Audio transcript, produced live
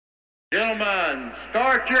Gentlemen,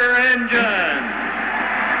 start your engine.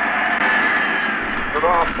 Good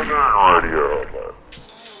afternoon, Radio.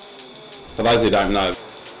 For those who don't know,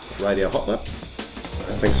 Radio Hotlap.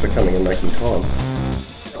 Thanks for coming and making time.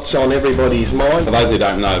 It's on everybody's mind. For those who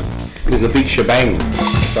don't know, there's a big shebang.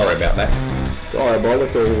 Sorry about that.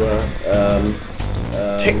 Diabolical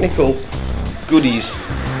technical goodies.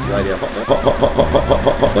 Radio Hotlap.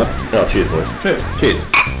 Hotlap. Oh, cheers, boys. Cheers.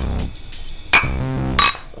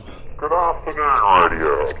 Good afternoon,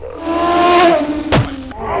 Radio.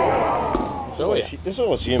 There's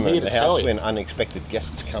always humour in the house when unexpected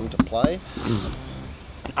guests come to play.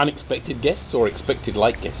 Unexpected guests or expected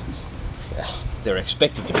late guests? They're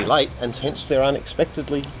expected to be late, and hence they're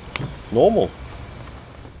unexpectedly normal.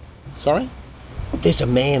 Sorry? There's a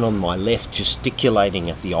man on my left gesticulating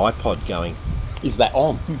at the iPod going, Is that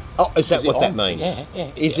on? oh, is that Is it what that on? means? Yeah.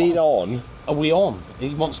 Is it on? Are we on?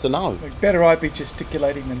 He wants to know. Like, better I be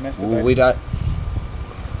gesticulating than masturbating. We don't...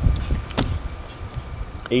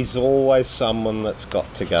 He's always someone that's got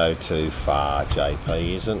to go too far,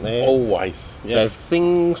 JP, isn't there? Always. Yeah. There are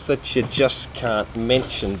things that you just can't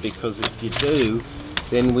mention, because if you do,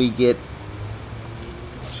 then we get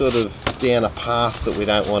sort of down a path that we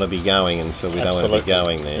don't want to be going, and so we don't want to be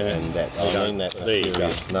going there. Yeah. And that, I mean that in a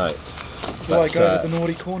serious note. Do I go to the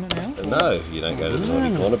naughty corner now? No, you don't go to the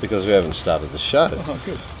naughty corner because we haven't started the show. Oh,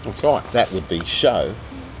 good. That's right. That would be show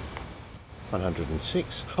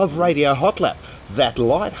 106 of Radio Hotlap. That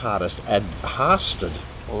light-hearted Harsted.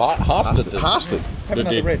 Light-hearted. Harsted. Have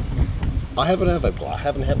another red. I haven't had it. I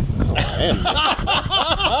haven't had.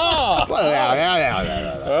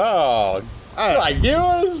 Oh, g'day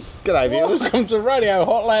viewers. G'day viewers. Welcome to Radio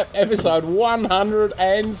Hotlap episode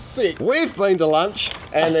 106. We've been to lunch,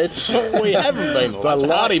 and it's We haven't been to lunch.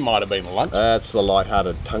 light- Hardy might have been to lunch. It's the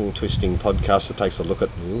light-hearted, tongue-twisting podcast that takes a look at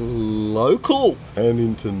local and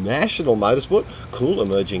international motorsport, cool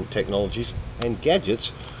emerging technologies and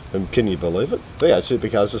gadgets. And can you believe it? VO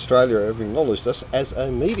Supercars Australia have acknowledged us as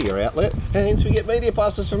a media outlet, and hence we get media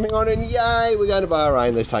passes from here on, and yay, we're going to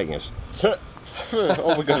Bahrain, they're taking us.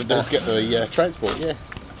 All we've got to do is get the transport, yeah.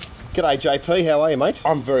 G'day JP, how are you, mate?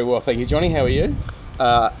 I'm very well, thank you, Johnny. How are you?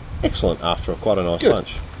 Excellent, after quite a nice Good.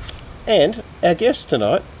 lunch. And our guest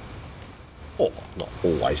tonight, well, not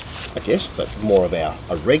always a guest, but more of a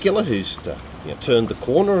regular who's turned the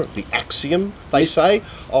corner, the axiom, they say,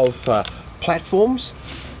 of platforms,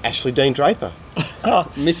 Ashley Dean Draper.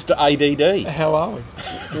 Mr. ADD. How are we?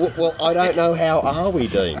 Well, I don't know, how are we,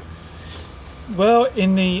 Dean? Well,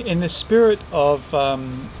 in the spirit of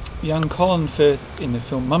young Colin Firth in the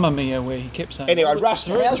film Mamma Mia, where he kept saying... Anyway, "Oh, Russ,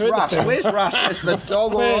 through- how's through the Russ? film," Where's Russ? Is the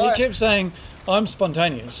dog all where right? he kept saying, I'm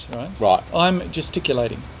spontaneous, right? Right, I'm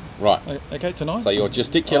gesticulating. right. Okay, tonight? So you're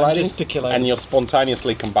gesticulating, I'm gesticulating. and you're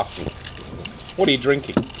spontaneously combusting. What are you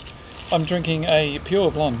drinking? I'm drinking a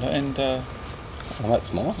pure blonde, and Oh,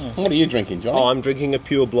 that's nice. What are you drinking, Johnny? I'm drinking a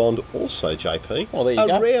pure blonde also, JP. Well, there you a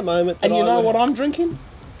go. rare moment that And you I know would- what I'm drinking?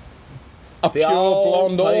 A The pure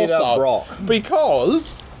old blonde Peter also. Brock.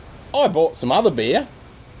 Because I bought some other beer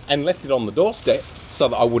and left it on the doorstep so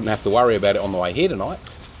that I wouldn't have to worry about it on the way here tonight.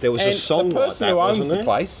 There was And a song the like person that, who owns wasn't the there?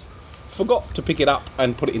 place forgot to pick it up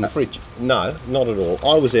and put it in the fridge. No, not at all.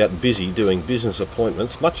 I was out busy doing business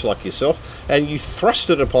appointments, much like yourself, and you thrust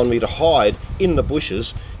it upon me to hide in the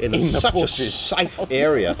bushes in such a safe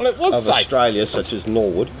area Well, it was of safe. Australia, such as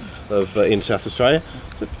Norwood, in South Australia.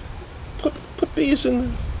 That put beers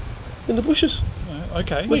in the bushes.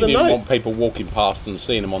 okay. We the didn't note. want people walking past and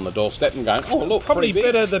seeing them on the doorstep and going, oh, look, Probably free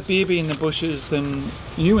beer. better the beer be in the bushes than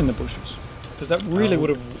you in the bushes, because that really would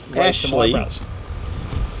have raised some Ashley. eyebrows.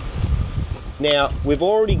 Now, we've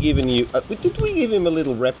already given you... did we give him a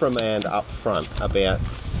little reprimand up front about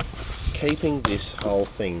keeping this whole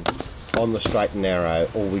thing on the straight and narrow,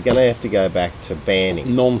 or we're going to have to go back to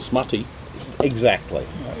banning? Non-smutty. Exactly.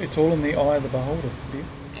 It's all in the eye of the beholder,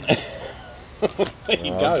 dear. There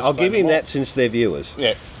you go. I'll give him what? that since they're viewers,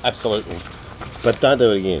 Yeah, absolutely. but don't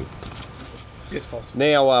do it again. Yes, boss.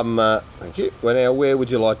 Now, thank you. Well, now, where would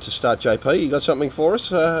you like to start, JP? You got something for us?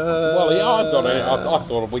 Well, yeah, I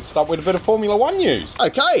thought we'd start with a bit of Formula One news.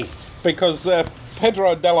 Okay. Because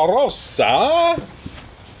Pedro Della Rosa,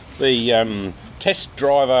 the test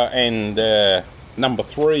driver and number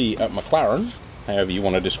 3 at McLaren, however you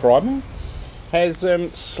want to describe him, has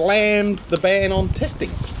slammed the ban on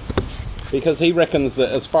testing. Because he reckons that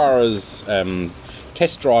as far as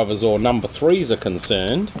test drivers or number 3s are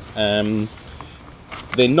concerned,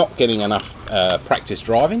 they're not getting enough practice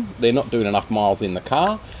driving, they're not doing enough miles in the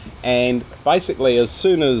car, and basically as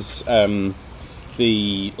soon as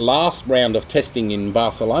the last round of testing in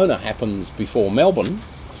Barcelona happens before Melbourne,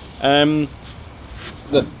 the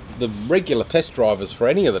the regular test drivers for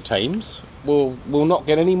any of the teams will not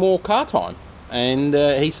get any more car time. And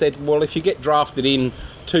he said, well, if you get drafted in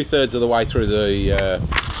 2/3 of the way through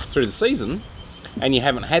the season, and you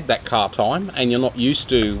haven't had that car time, and you're not used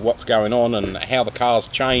to what's going on and how the car's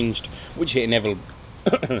changed, which it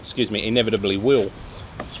inevitably will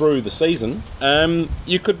through the season,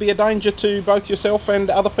 you could be a danger to both yourself and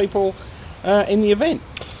other people in the event.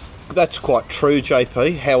 That's quite true,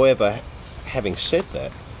 JP. However, having said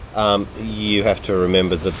that, you have to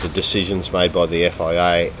remember that the decisions made by the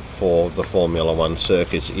FIA for the Formula One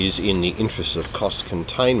circuit is in the interest of cost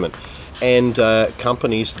containment, and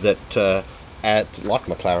companies that like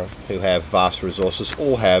McLaren, who have vast resources,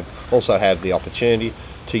 also have the opportunity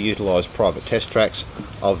to utilise private test tracks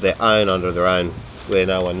of their own under their own, where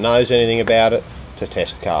no one knows anything about it, to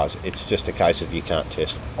test cars. It's just a case of you can't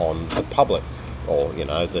test on the public, or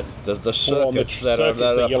the circuits that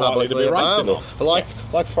are publicly available.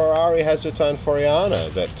 Like Ferrari has its own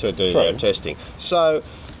Foriano that to do their testing. So,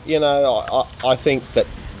 I think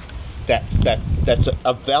that's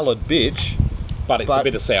a valid bitch. But it's a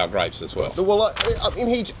bit of sour grapes as well. Well, I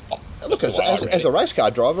mean, as a race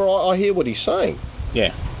car driver, I hear what he's saying.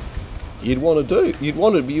 Yeah. You want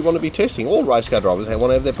to be testing. All race car drivers want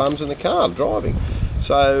to have their bums in the car driving.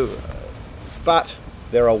 So, but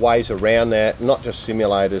there are ways around that, not just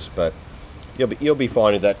simulators, but you'll be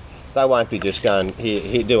finding that they won't be just going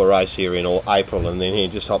here do a race here in April and then here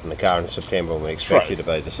just hop in the car in September and we expect you to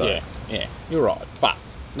be the same. Yeah, you're right. But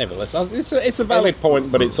nevertheless, it's a valid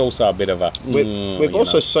point, but it's also a bit of a... We've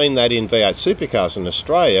also seen that in V8 supercars in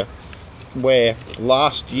Australia, where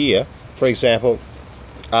last year, for example,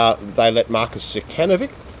 they let Marcus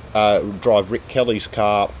Zukanovic drive Rick Kelly's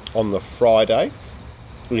car on the Friday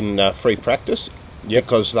in free practice,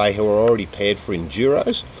 because they were already paired for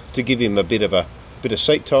enduros, to give him a bit of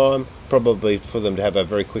seat time, probably for them to have a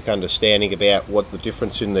very quick understanding about what the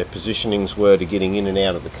difference in their positionings were to getting in and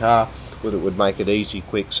out of the car. Whether it would make it easy,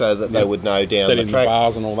 quick, so that they would know down setting the track. The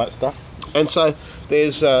bars and all that stuff. And so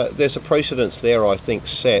there's a precedence there, I think,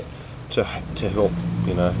 set to help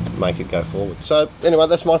make it go forward. So anyway,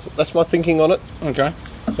 that's my thinking on it. Okay,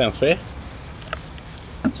 sounds fair.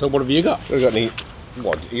 So what have you got? We've got any?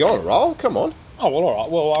 What, you're on a roll? Come on. Oh well, all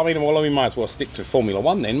right. Well, I mean, we might as well stick to Formula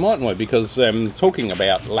One then, mightn't we? Because talking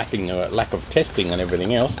about lack of testing and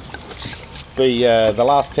everything else. The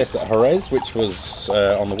last test at Jerez, which was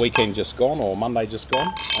on the weekend just gone, or Monday just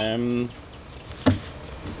gone,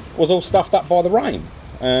 was all stuffed up by the rain.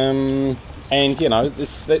 And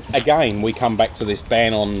again, we come back to this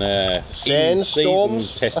ban on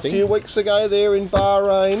sandstorms testing a few weeks ago there in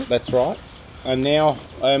Bahrain. That's right. And now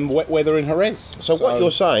wet weather in Jerez. So what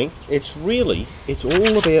you're saying, it's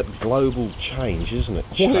all about global change, isn't it?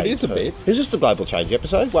 Well, it is a bit. Is this the global change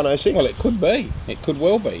episode, 106? Well, it could be. It could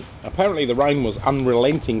well be. Apparently the rain was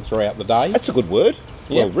unrelenting throughout the day. That's a good word.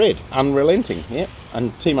 Yeah. Well read. Unrelenting, yeah.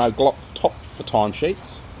 And Timo Glock topped the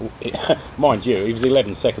timesheets. Mind you, he was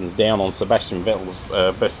 11 seconds down on Sebastian Vettel's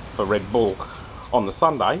best for Red Bull on the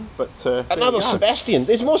Sunday. But another Sebastian.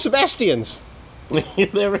 There's more Sebastians.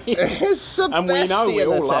 There is. And we know we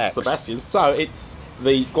all love Sebastian. So it's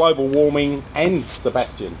the global warming and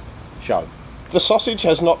Sebastian show. The sausage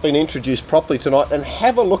has not been introduced properly tonight, and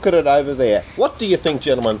have a look at it over there. What do you think,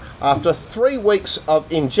 gentlemen? After 3 weeks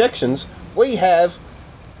of injections, we have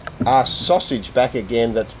our sausage back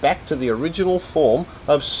again, that's back to the original form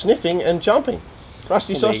of sniffing and jumping.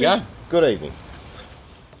 Rusty Sausage, go. Good evening.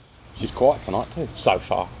 She's quiet tonight too, so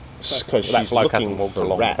far. Because That she's bloke looking hasn't walked for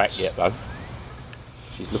along rats. the back yet though.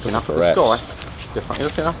 She's looking up at the rats. sky. Definitely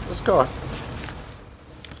looking up at the sky.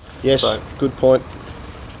 Yes, So- good point.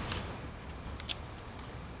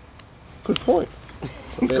 Good point.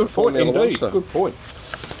 Good point indeed. Good point.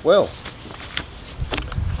 Well,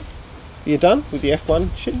 you done with the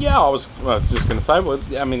F1 shit? Yeah, I was just going to say, well,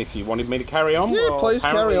 I mean, if you wanted me to carry on. Yeah, well, please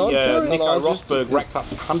carry on, carry on. Nico I'll just- Rosberg racked up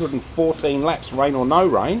 114 laps, rain or no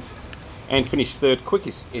rain, and finished third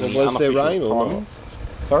quickest in Well, the was there unofficial rain or not? timings.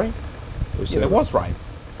 Sorry? Yeah, there was rain.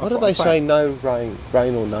 Why That's do what they I'm say saying. no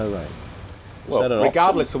rain or no rain? that an Well,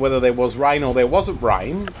 regardless of whether there was rain or there wasn't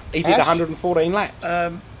rain, he did Ash? 114 laps.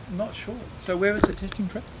 Not sure. So where was the testing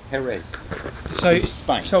track? Jerez. So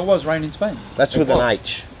Spain. So it was rain in Spain. That's It with an was.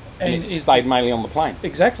 H. And it is- stayed mainly on the plane.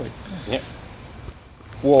 Exactly. Yep.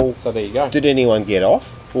 Well, So there you go. did anyone get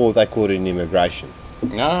off, or they caught it in immigration?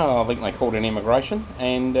 No, I think they called in immigration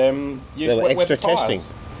and used There were wet weather extra tyres.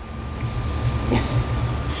 testing.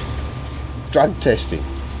 Drug testing.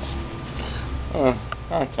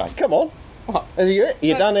 Okay. Come on. What? Are you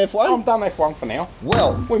done F1? I'm done F1 for now.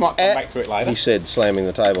 Well, We might come back to it later. he said, slamming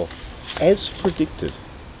the table. As predicted,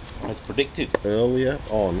 As predicted. earlier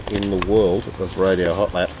on in the world of Radio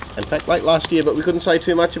Hot Lap. In fact, late last year, but we couldn't say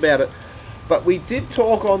too much about it. But we did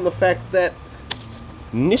talk on the fact that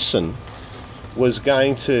Nissan was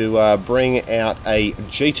going to bring out a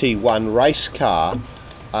GT1 race car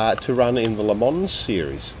to run in the Le Mans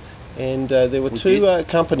series. And there were two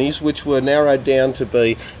companies which were narrowed down to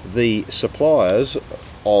be the suppliers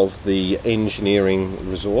of the engineering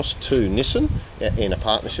resource to Nissan in a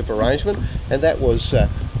partnership arrangement, and that was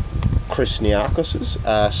Chris Niarchos's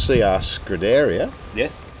CR Scuderia.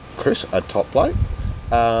 Yes. Chris, a top bloke,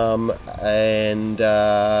 and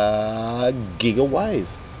Gigawave.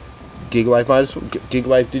 Gigawave Motorsport,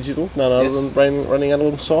 Gigawave Digital, none other than running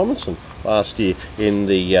Alan Simonson last year in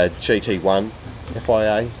the GT1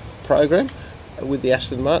 FIA program with the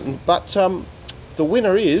Aston Martin. But the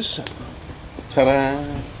winner is Ta-da!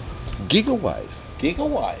 Gigawave.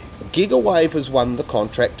 Gigawave. Gigawave has won the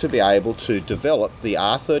contract to be able to develop the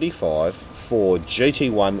R35 for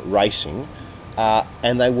GT1 racing,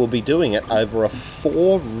 and they will be doing it over a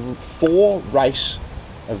four race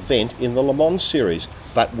event in the Le Mans series,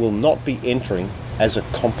 but will not be entering as a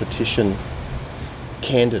competition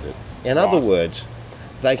candidate. In other words,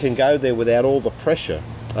 they can go there without all the pressure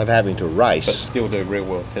of having to race. But still do real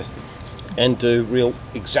world testing. And do real,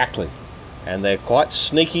 exactly. And they're quite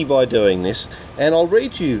sneaky by doing this. And I'll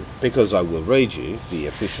read you, because I will read you, the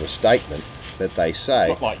official statement that they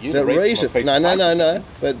say. It's not like you the to read reason, from a piece of no.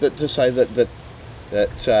 But to say that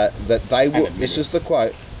they will, this is the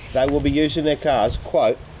quote, they will be using their cars,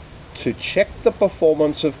 quote, to check the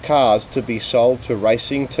performance of cars to be sold to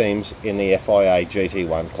racing teams in the FIA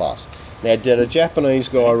GT1 class. Now, did a Japanese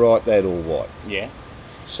guy write that or what? Yeah.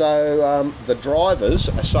 So the drivers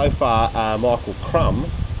so far are Michael Crum,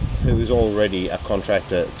 who is already a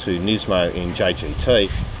contractor to Nismo in JGT,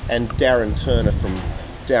 and Darren Turner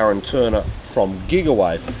from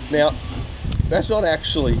Gigawave. Now, that's not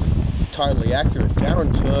actually totally accurate.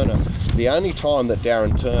 Darren Turner, the only time that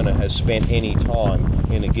Darren Turner has spent any time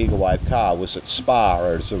in a Gigawave car was at Spa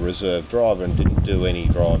as a reserve driver and didn't do any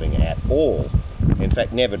driving at all. In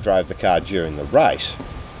fact, never drove the car during the race.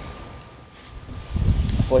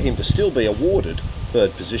 For him to still be awarded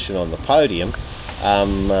third position on the podium,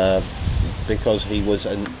 because he was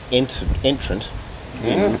an entrant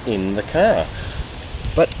in the car.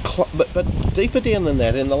 But deeper down than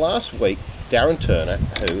that, in the last week, Darren Turner,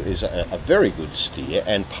 who is a very good steer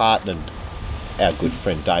and partnered our good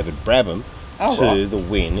friend David Brabham to the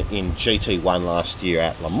win in GT1 last year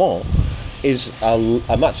at Le Mans, is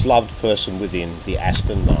a much loved person within the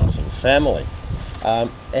Aston Martin family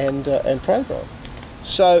and program.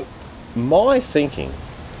 So my thinking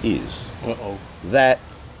is that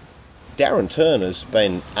Darren Turner's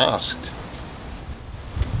been asked,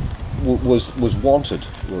 was wanted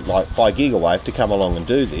like by Gigawave to come along and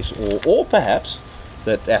do this, or perhaps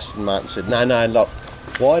that Aston Martin said, no, look,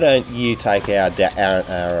 why don't you take our Darren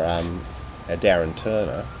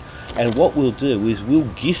Turner, and what we'll do is we'll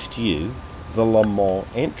gift you the Le Mans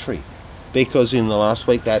entry, because in the last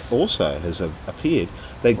week that also has appeared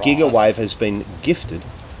that Gigawave has been gifted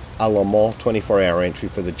a Le Mans 24-hour entry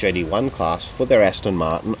for the GT1 class for their Aston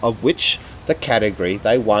Martin, of which the category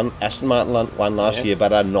they won. Aston Martin won last year,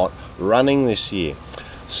 but are not running this year.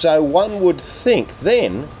 So one would think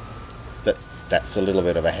then that that's a little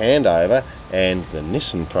bit of a handover, and the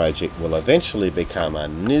Nissan project will eventually become a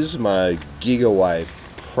Nismo Gigawave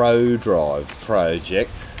Pro Drive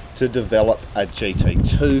project to develop a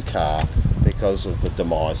GT2 car because of the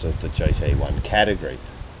demise of the GT1 category.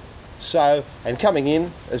 So, and coming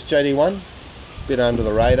in as GT1, a bit under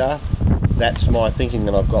the radar, that's my thinking,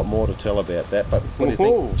 and I've got more to tell about that. But what do you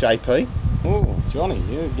think, JP? Oh, Johnny,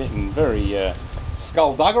 you're getting very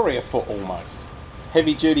skullduggery afoot almost.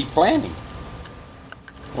 Heavy duty planning.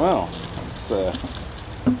 Well, that's, there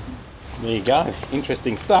you go.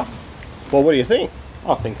 Interesting stuff. Well, what do you think?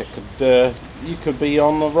 I think it could. You could be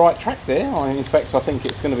on the right track there. In fact, I think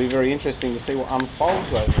it's going to be very interesting to see what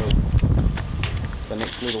unfolds over the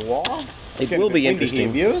next little while. It will be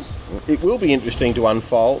interesting, viewers. It will be interesting to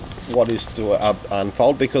unfold what is to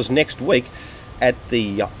unfold, because next week at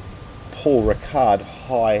the Paul Ricard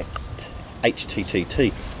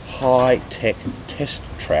HTTT High Tech Test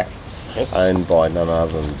Track, owned by none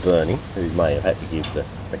other than Bernie, who may have had to give the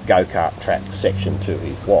go-kart track section to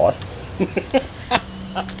his wife.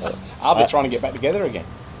 Are they trying to get back together again?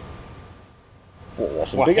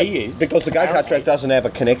 Well, he is. Because the go-kart track doesn't have a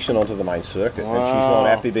connection onto the main circuit, and she's not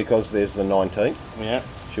happy because there's the 19th. Yeah.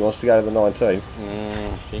 She wants to go to the 19th.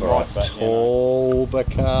 She might, but tall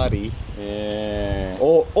Bacardi. Yeah.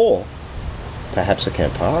 Or perhaps a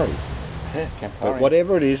Campari. Yeah, Campari. But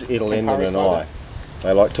whatever it is, it'll end in an I.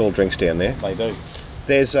 They like tall drinks down there. They do.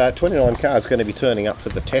 There's 29 cars going to be turning up for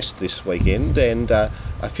the test this weekend, and a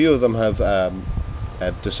few of them have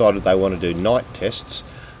decided they want to do night tests.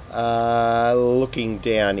 Looking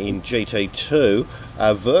down in GT2,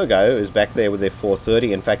 Virgo is back there with their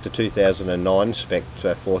 430, in fact a 2009 spec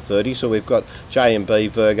 430. So we've got JMB,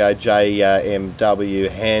 Virgo, JMW,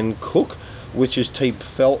 Hankook, which is Team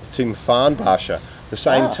Farnbacher, the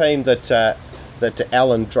same team that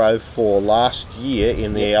Alan drove for last year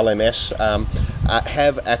in the LMS,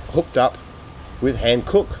 have hooked up with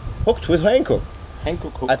Hankook.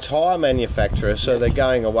 Hankook. A tyre manufacturer, so they're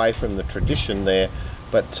going away from the tradition there,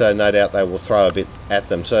 but no doubt they will throw a bit at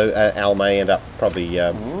them. So Al may end up probably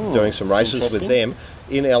doing some races with them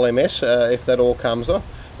in LMS if that all comes off.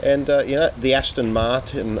 And the Aston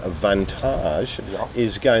Martin Vantage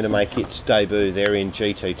is going to make its debut there in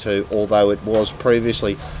GT2, although it was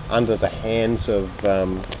previously under the hands of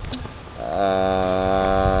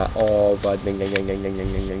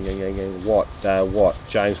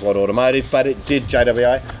James Watt Automotive, but it did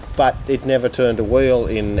JWA, but it never turned a wheel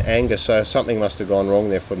in Angus, so something must have gone wrong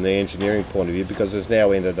there from the engineering point of view, because it's now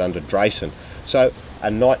ended under Drayson. So a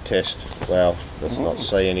night test, well, let's not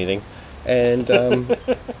see anything. And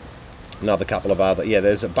another couple of other,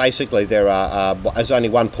 there's only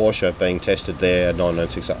one Porsche being tested there,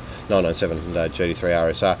 997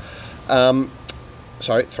 GT3 RSR.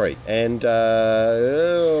 Sorry, 3. And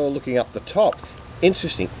looking up the top,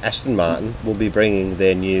 interesting, Aston Martin will be bringing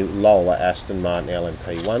their new Lola Aston Martin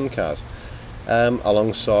LMP1 cars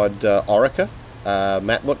alongside Orica,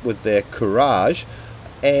 Matwood with their Courage,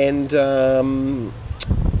 and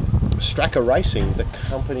Stracker Racing, the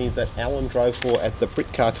company that Alan drove for at the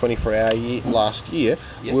Britcar 24-hour last year,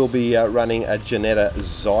 will be running a Ginetta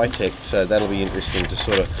Zytec, so that'll be interesting to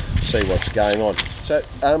sort of see what's going on. So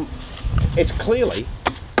it's clearly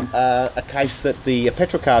a case that the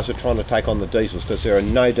petrol cars are trying to take on the diesels, because there are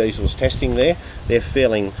no diesels testing there. They're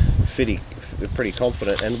feeling pretty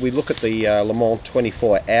confident, and we look at the Le Mans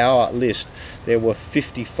 24-hour list. There were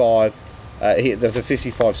 55 there were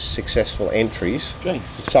 55 successful entries. Gee.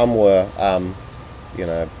 Some were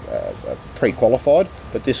pre-qualified,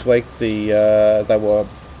 but this week they were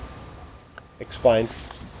explained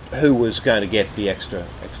who was going to get the extra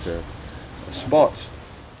spots.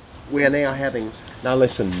 We are now having no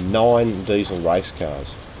less than 9 diesel race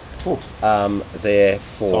cars there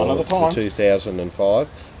for the 2005.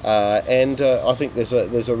 And I think there's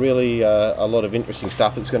a really a lot of interesting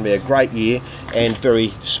stuff. It's going to be a great year and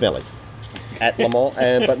very smelly at Le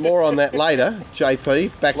Mans. But more on that later.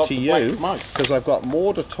 JP, back to you, because I've got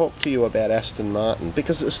more to talk to you about Aston Martin,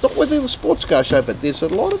 because it's not whether the sports car show, but there's a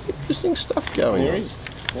lot of interesting stuff going on.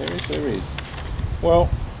 There is. Well,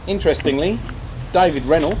 interestingly, David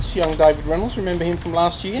Reynolds, young David Reynolds, remember him from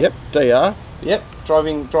last year? Yep, DR. Yep,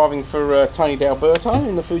 driving for Tony D'Alberto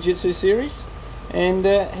in the Fujitsu series, and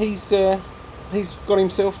he's got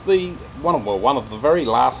himself one of the very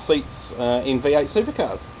last seats in V8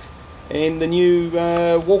 supercars, in the new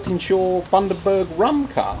Walkinshaw Bundaberg Rum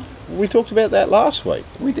car. We talked about that last week.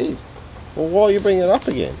 We did. Well, why are you bringing it up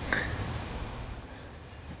again?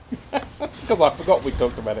 Because I forgot we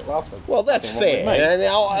talked about it last week. Well, that's fair.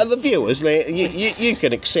 Now, the viewers, you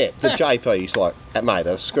can accept that JP's like, made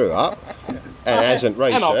a screw up and hasn't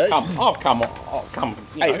researched. And I've come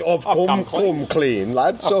clean,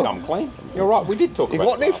 lads. I've come clean. You're right, we did talk about it. You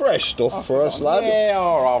got any fresh stuff for us, lad? Yeah,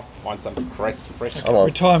 or I'll find something fresh. Come on.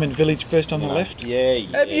 Retirement Village first on the left. Yeah.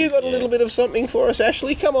 Have you got a little bit of something for us,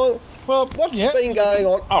 Ashley? Come on. Well, what's been going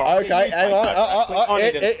on? Okay, hang on.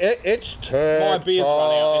 It's turn my beer's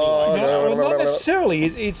run out anyway. No, well, not necessarily.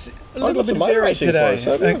 It's a little bit motor varied racing today.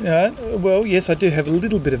 for us, Well, yes, I do have a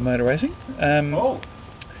little bit of motor racing.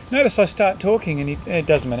 Notice I start talking and it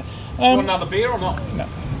doesn't matter. You want another beer or not? No.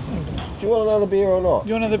 Do you want another beer or not? Do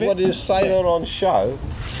you want another beer? What is say that on show?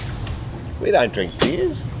 We don't drink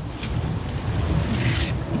beers.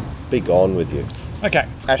 Be gone with you. Okay.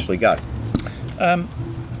 Ashley, go.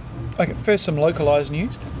 Okay. First, some localised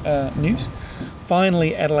news.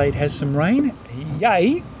 Finally, Adelaide has some rain.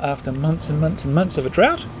 Yay! After months and months and months of a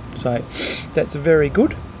drought. So that's very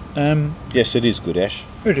good. Yes, it is good, Ash.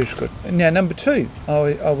 It is good. Now, number 2,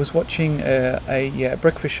 I was watching a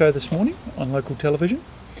breakfast show this morning on local television,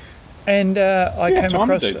 and I came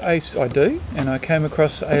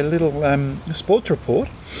across a little sports report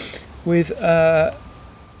with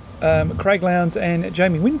Craig Lowndes and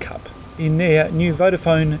Jamie Whincup in their new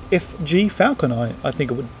Vodafone FG Falcon, I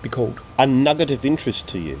think it would be called. A nugget of interest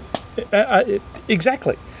to you.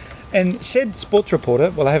 Exactly. And said sports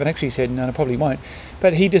reporter, well, I haven't actually said, no, I probably won't,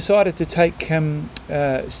 but he decided to take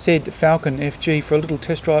said Falcon FG for a little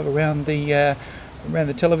test drive around the around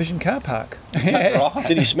the television car park. Right.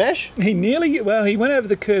 Did he smash? He nearly, well, he went over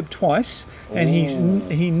the curb twice, and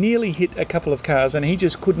he nearly hit a couple of cars, and he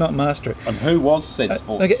just could not master it. And who was said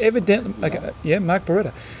sports? Okay, evidently, yeah, Mark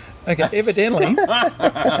Beretta. Okay,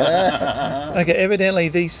 evidently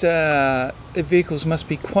these vehicles must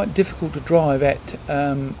be quite difficult to drive at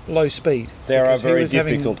low speed. They're a because he very was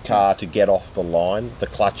having- difficult car to get off the line. The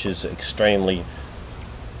clutch is extremely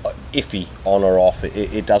iffy on or off.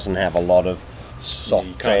 It doesn't have a lot of soft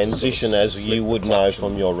you can't just transition sort of as slip you would the know clutch from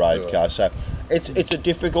and your road do it. car. So it's a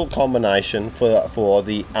difficult combination for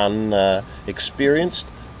the unexperienced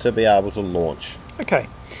to be able to launch. Okay.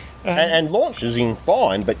 And launch is in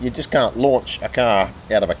fine, but you just can't launch a car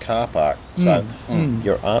out of a car park. So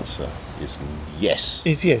your answer is yes.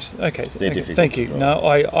 Is yes. Okay. difficult Thank you. to drive. No,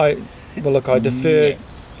 well, look, I defer.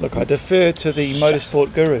 Look, I defer to the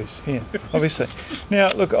motorsport gurus here, obviously. Now,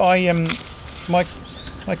 look, my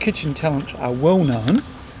kitchen talents are well known,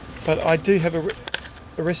 but I do have a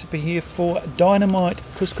recipe here for dynamite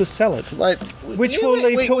couscous salad, Mate, Which we'll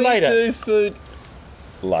leave till later. We do food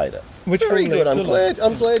later. which Very we'll leave good. till later.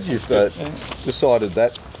 I'm glad you've decided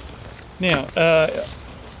that. Now,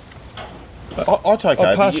 I'll take over.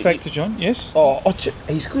 I'll pass back to John. Yes.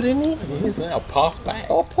 He's good, isn't he? I'll pass back.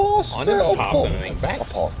 I'll pass. I never I'll pass anything back.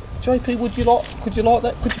 I'll pass. JP, could you like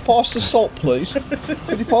that? Could you pass the salt, please?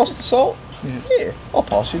 Could you pass the salt? Yeah. I'll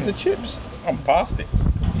pass you the chips. I'm past it.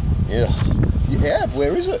 Yeah. You have?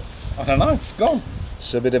 Where is it? I don't know. It's gone.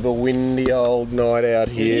 It's a bit of a windy old night out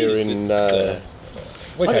here is, in it's,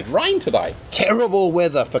 We've had rain today. terrible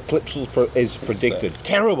weather for Clipsal is predicted.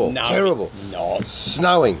 Terrible. No, terrible. it's not.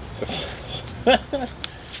 Snowing.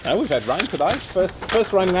 No, we've had rain today.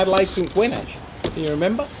 First rain in Adelaide since when, Ash? Do you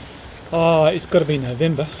remember? Oh, it's got to be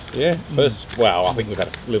November. Yeah. Well, I think we've had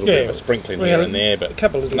a little bit of a sprinkling we here had and there, but a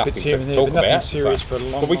couple of little nothing bits here to and there, talk but nothing about, serious so. for a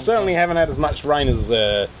long. But we long certainly time. haven't had as much rain as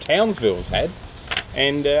Townsville's had,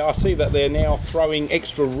 and I see that they're now throwing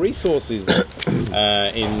extra resources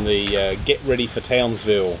in the Get Ready for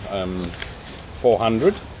Townsville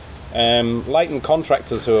 400. Leighton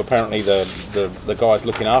Contractors, who are apparently the guys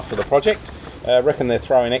looking after the project, reckon they're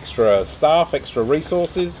throwing extra staff, extra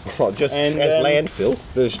resources. Well, just And, as landfill,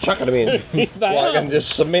 they're just chucking them in. And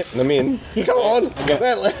just cementing them in. Come on,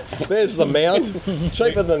 there's the mound.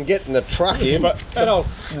 Cheaper than getting the truck in. But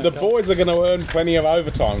the boys are going to earn plenty of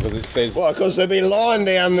overtime because it says Why? Because they'll be lying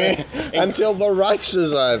down there until the race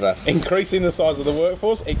is over. increasing the size of the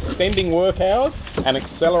workforce, extending work hours, and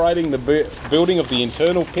accelerating the building of the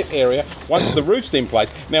internal pit area once the roof's in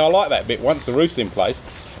place. Now, I like that bit, once the roof's in place.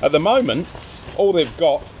 At the moment, all they've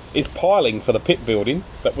got is piling for the pit building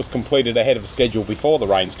that was completed ahead of schedule before the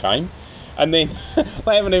rains came, and then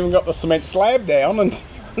they haven't even got the cement slab down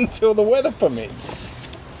until the weather permits.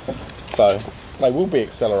 So they will be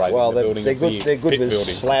accelerating Well, the building they're of the good. They're good pit with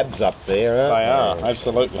building. slabs up there, aren't They are,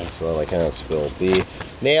 absolutely. Well, they can't spell beer.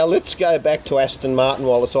 Now let's go back to Aston Martin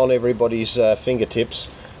while it's on everybody's fingertips,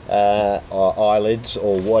 or eyelids,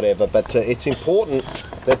 or whatever. But it's important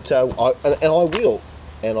that I will.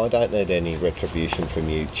 And I don't need any retribution from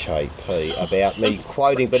you, JP, about me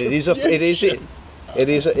quoting. But it is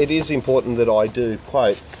important that I do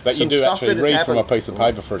quote. But you some do stuff actually that has read from a happened. piece of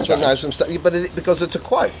paper for a So, change. no, some stuff, but because it's a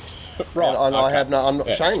quote. Right, And I okay. have no. I'm not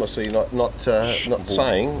Yeah. shamelessly not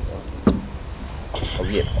saying. Oh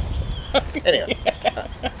yeah. Anyway,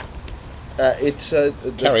 it's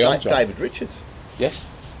Carry on, John. David Richards, Yes.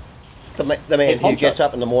 the man Head who honcho. gets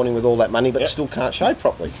up in the morning with all that money, but Yep. still can't shave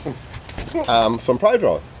properly. From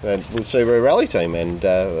ProDrive and with Subaru Rally Team and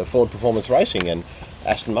Ford Performance Racing and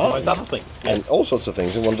Aston Martin Those other things. and Yes. all sorts of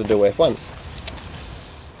things and wanted to do F1,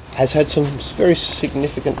 has had some very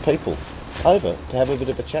significant people over to have a bit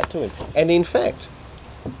of a chat to him. And in fact,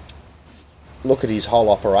 look at his whole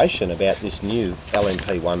operation about this new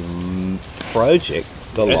LMP1 project,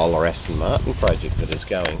 the Yes. Lola Aston Martin project that is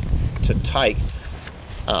going to take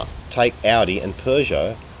Audi and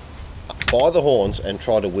Peugeot by the horns and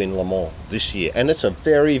try to win Le Mans this year. And it's a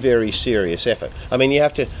very, very serious effort. I mean, you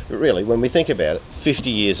have to, really, when we think about it, 50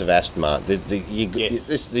 years of Aston Martin, Yes.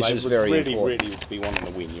 this They is would very really, important. really be wanting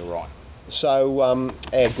to win, you're right. So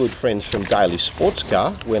our good friends from Daily Sports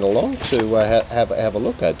Car went along to have a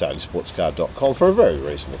look at dailysportscar.com for a very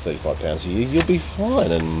reasonable £35 a year. You'll be fine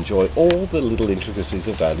and enjoy all the little intricacies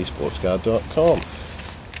of dailysportscar.com.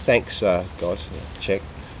 Thanks, guys. Check.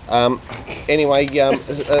 Anyway,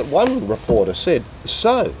 one reporter said,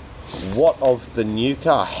 so, what of the new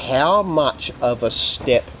car? How much of a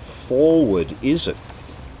step forward is it?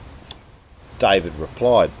 David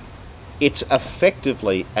replied, it's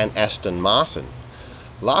effectively an Aston Martin.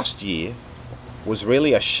 Last year was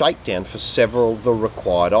really a shakedown for several of the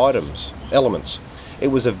required elements. It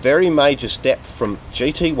was a very major step from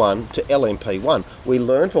GT1 to LMP1. We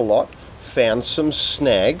learnt a lot, found some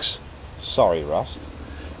snags, sorry Russ,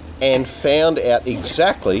 and found out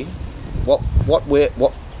exactly what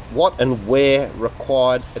and where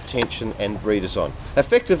required attention and redesign.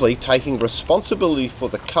 Effectively taking responsibility for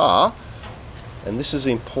the car, and this is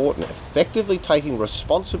important, effectively taking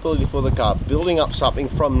responsibility for the car, building up something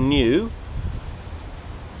from new,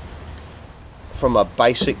 from a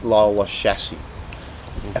basic Lola chassis.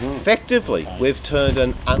 Effectively, we've turned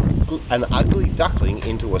an ugly duckling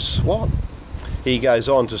into a swan. He goes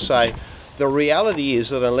on to say, the reality is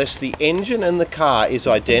that unless the engine and the car is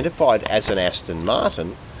identified as an Aston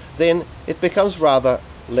Martin, then it becomes rather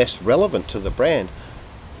less relevant to the brand.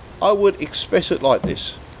 I would express it like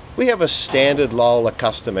this. We have a standard Lola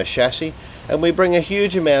customer chassis, and we bring a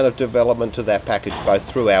huge amount of development to that package,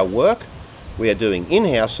 both through our work we are doing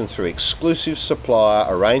in-house and through exclusive supplier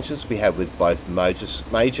arrangements we have with both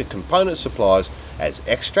major component suppliers as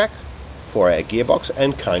Extrac for our gearbox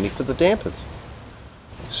and Coney for the dampers.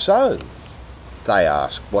 So, they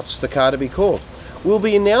ask, what's the car to be called? We'll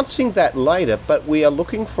be announcing that later, but we are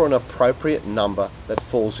looking for an appropriate number that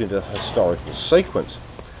falls into the historical sequence.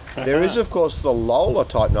 There is, of course, the Lola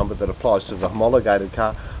type number that applies to the homologated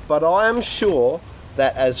car, but I am sure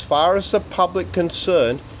that as far as the public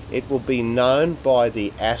concerned, it will be known by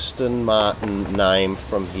the Aston Martin name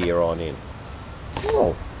from here on in.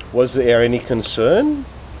 Oh, was there any concern,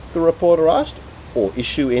 the reporter asked, or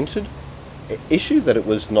issue that it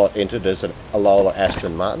was not entered as a Lola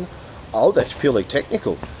Aston Martin? Oh, that's purely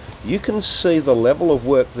technical. You can see the level of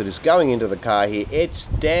work that is going into the car here. It's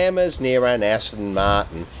damn as near an Aston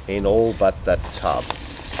Martin in all but the tub.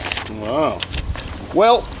 Wow.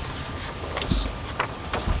 Well,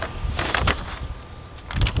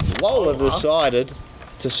 Lola decided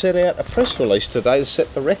to set out a press release today to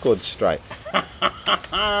set the record straight.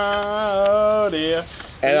 Oh dear.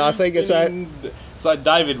 And I think it's So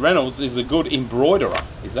David Reynolds is a good embroiderer.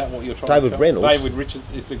 Is that what you're trying to David tell? Reynolds? David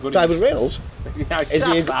Richards is a good David Reynolds? No, Is he a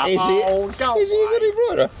good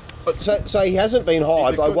embroiderer? So he hasn't been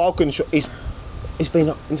hired by Walkinshaw. He's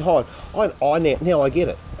been hired. Now I get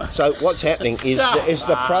it. So what's happening is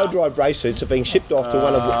the Pro Drive race suits are being shipped off to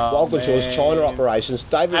one of Walkinshaw's China operations.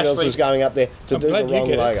 David Reynolds is going up there to do the wrong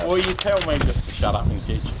logo. Well, you tell me just to shut up and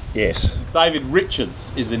teach. Yes. David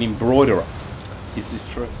Richards is an embroiderer. Is this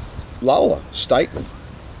true? Lola, statement,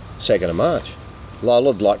 2nd of March.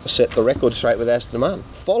 Lola would like to set the record straight with Aston Martin,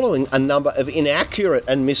 following a number of inaccurate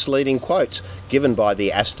and misleading quotes given by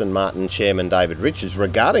the Aston Martin chairman David Richards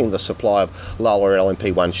regarding the supply of Lola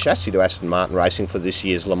LMP1 chassis to Aston Martin Racing for this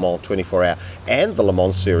year's Le Mans 24-hour and the Le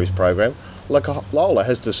Mans Series program. Lola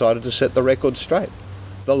has decided to set the record straight.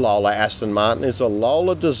 The Lola Aston Martin is a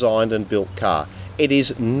Lola designed and built car. It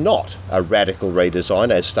is not a radical redesign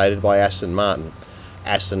as stated by Aston Martin.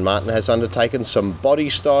 Aston Martin has undertaken some body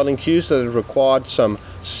styling cues that have required some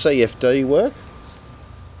CFD work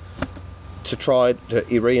to try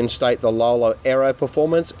to reinstate the Lola aero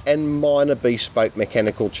performance and minor bespoke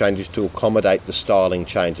mechanical changes to accommodate the styling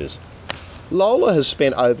changes. Lola has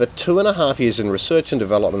spent over 2.5 years in research and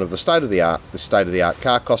development of the state-of-the-art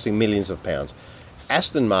car, costing millions of pounds.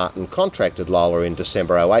 Aston Martin contracted Lola in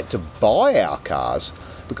December 2008 to buy our cars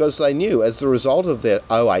because they knew, as the result of their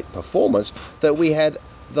 2008 performance, that we had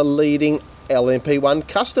the leading LMP1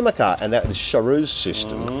 customer car, and that was Charouz's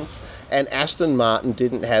system. And Aston Martin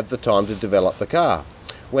didn't have the time to develop the car.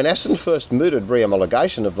 When Aston first mooted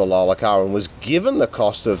re-homologation of the Lola car and was given the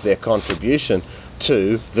cost of their contribution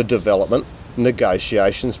to the development,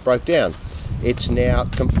 negotiations broke down. It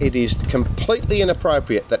is completely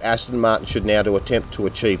inappropriate that Aston Martin should now attempt to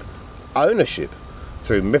achieve ownership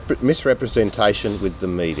through misrepresentation with the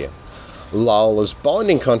media. Lola's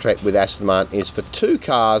binding contract with Aston Martin is for two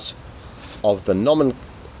cars, the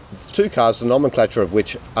nomenclature of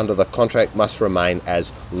which under the contract must remain as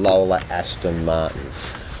Lola Aston Martin.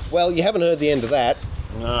 Well, you haven't heard the end of that.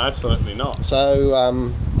 No, absolutely not. So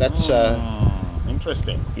that's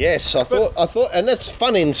interesting. Yes, I thought, and that's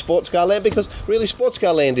fun in sports car land, because really sports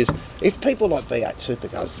car land is, if people like V8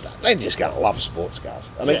 supercars, they're just going to love sports cars.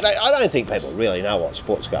 I mean, I don't think people really know what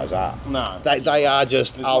sports cars are. No. They are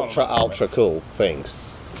just ultra cool things.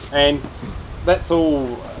 And that's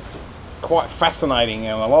all quite fascinating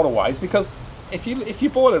in a lot of ways, because if you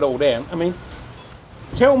boil it all down, I mean,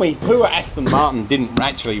 tell me who at Aston Martin didn't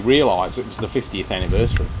actually realise it was the 50th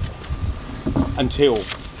anniversary until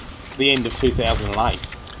the end of 2008.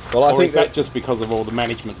 Well, I or think is that just because of all the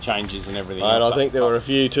management changes and everything And else? I think there were a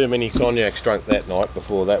few too many cognacs drunk that night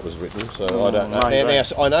before that was written, so I don't know. maybe. Now,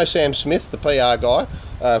 I know Sam Smith, the PR guy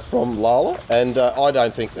from Lola, and I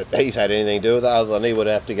don't think that he's had anything to do with it other than he would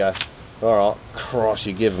have to go, all right, Christ,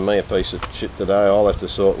 you're giving me a piece of shit today, I'll have to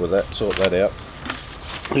sort that out.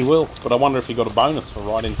 He will, but I wonder if he got a bonus for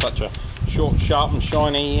writing such a short, sharp and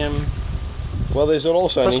shiny... Well, there's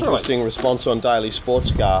also an Press interesting response on Daily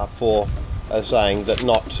Sports Car for saying that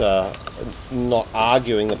not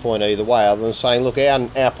arguing the point either way, other than saying, look,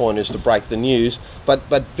 our point is to break the news, but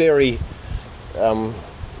very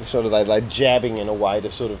sort of they jabbing in a way to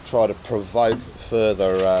sort of try to provoke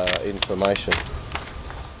further information.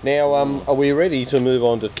 Now, are we ready to move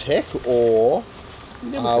on to tech, or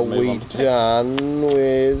are we done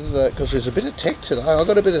with? Because there's a bit of tech today. I've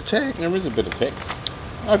got a bit of tech. There is a bit of tech.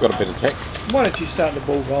 I've got a bit of tech. Why don't you start the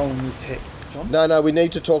ball rolling with tech, John? No, we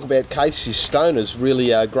need to talk about Casey Stoner's really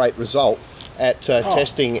great result at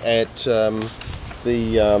testing at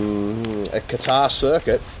the Qatar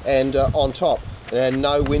circuit, and on top. And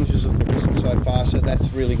no whinges of the whistle so far, so that's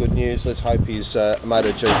really good news. Let's hope his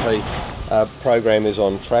MotoGP program is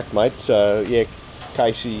on track, mate.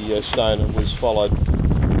 Casey Stoner was followed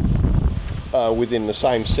within the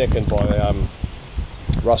same second by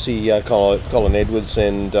Rossi, Colin Edwards,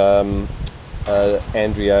 and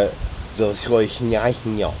Andrea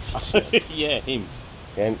Yeah, him.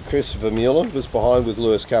 And Christopher Mueller was behind with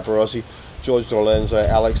Lewis Caparossi, George D'Orlenzo,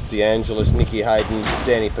 Alex DeAngelis, Nicky Hayden,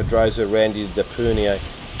 Danny Pedrosa, Randy DePernier,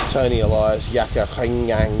 Tony Elias, Yaka Chong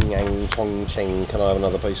Cheng, can I have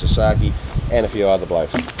another piece of sake, and a few other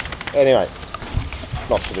blokes. Anyway,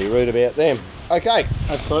 not to be rude about them. Okay,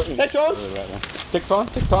 Absolutely. Tech time. Tick time,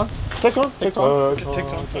 tick time. Tech time. Tech time.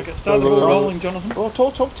 Okay, start the ball rolling, Jonathan. Well,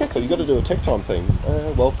 talk tech. You've got to do a tech time thing.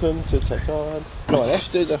 Welcome to tech time. No, Ash,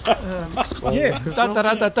 do the. Yeah. Da da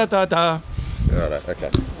da da da da da. Right, okay.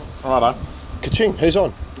 Righto. Ka-ching, who's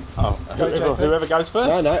on? Oh, whoever goes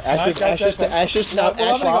first. No, Ashes. No,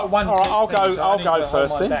 Ash. got one All right, tech I'll thing, so I need to go hold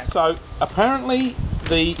first my then. back. So apparently,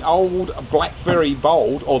 the old BlackBerry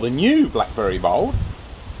Bold, or the new BlackBerry Bold,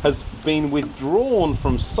 has been withdrawn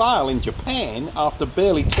from sale in Japan after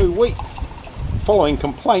barely 2 weeks, following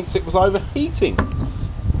complaints it was overheating.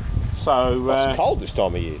 So, It's cold this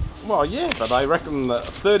time of year. well, yeah, but they reckon that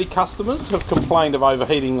 30 customers have complained of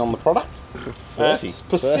overheating on the product. 30.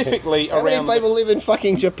 Specifically How many around people live in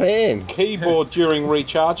fucking Japan? the keyboard during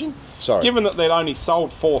recharging. Sorry. Given that they'd only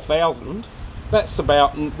sold 4,000, that's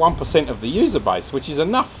about 1% of the user base, which is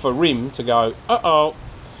enough for RIM to go, uh-oh,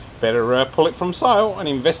 better pull it from sale and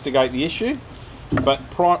investigate the issue. But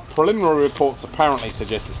preliminary reports apparently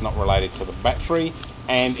suggest it's not related to the battery,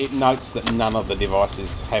 and it notes that none of the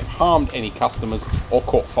devices have harmed any customers or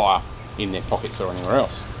caught fire in their pockets or anywhere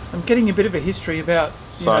else. I'm getting a bit of a history about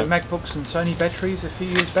So- MacBooks and Sony batteries a few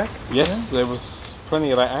years back. Yes, there was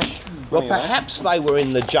plenty of that, Ash. Well, Plenty of that. perhaps they were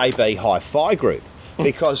in the JB Hi-Fi group,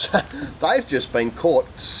 because they've just been caught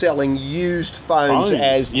selling used phones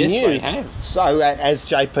as Yes, new. they have. So as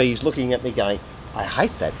JP's looking at me going, I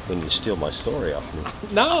hate that when you steal my story off me.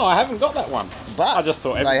 No, I haven't got that one. But I just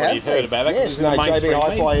thought they everybody have had heard been. about it. 'cause Yes, it's in the no, JB mainstream Hi-Fi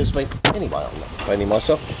media. has been. Anyway, I'm not complaining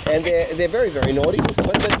myself. And they're very, very naughty.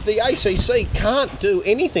 But the ACC can't do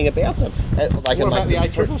anything about them. They can What about the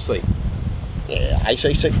make them- ACCC? Yeah,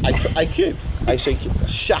 ACC, A cube, ACQ.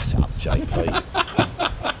 Shut up, JP.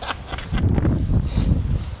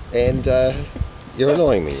 And you're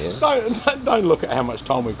annoying me. Yeah? Don't look at how much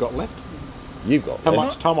time we've got left. You've got How left.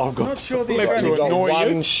 much time I've got not sure the left to You've got annoy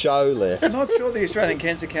one you. show left. I'm not sure the Australian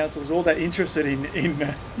Cancer Council is all that interested in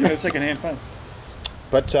second-hand phones.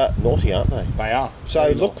 But naughty, aren't they? They are. So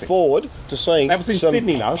Very look naughty. forward to seeing That was in some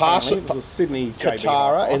Sydney, though. pass- Apparently. It was a Sydney JB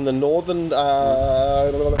Katara Hi-Fi. in the northern, the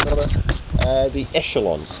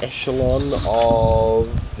echelon of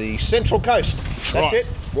the Central Coast. That's Right. it.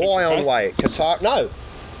 Central Why on Coast? way? Katara, no,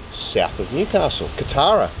 south of Newcastle.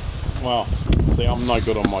 Katara. Well, see, I'm no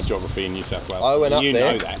good on my geography in New South Wales. I went up you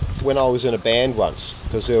there know that. when I was in a band once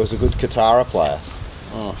because there was a good Katara player.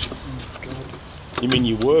 Oh. You mean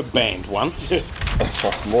you were banned once?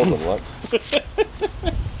 More than once.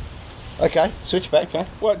 Okay, switch back. Okay.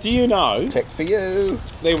 Well, do you know Tech for you.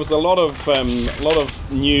 there was a lot of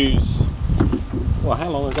news? Well, how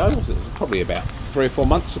long ago was it? Probably about 3 or 4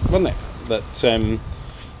 months, wasn't it? That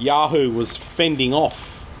Yahoo was fending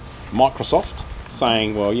off Microsoft,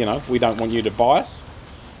 saying, "Well, you know, we don't want you to buy us."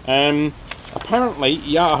 Apparently,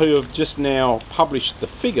 Yahoo have just now published the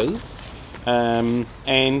figures, and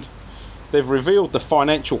they've revealed the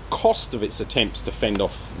financial cost of its attempts to fend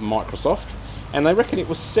off Microsoft, and they reckon it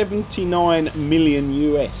was $79 million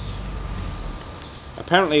US.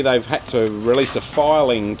 apparently they've had to release a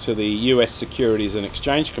filing to the US Securities and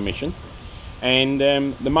Exchange Commission, and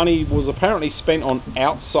the money was apparently spent on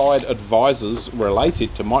outside advisors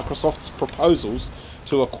related to Microsoft's proposals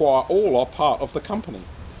to acquire all or part of the company.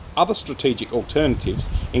 Other strategic alternatives,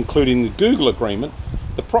 including the Google agreement,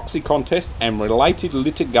 the proxy contest, and related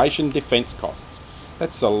litigation defence costs.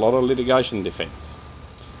 That's a lot of litigation defence.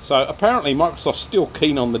 So apparently Microsoft's still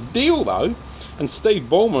keen on the deal though, and Steve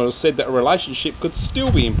Ballmer has said that a relationship could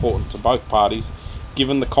still be important to both parties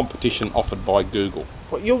given the competition offered by Google.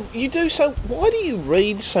 Well, you do so. Why do you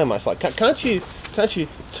read so much? Like, can't you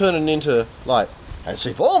turn it into like? And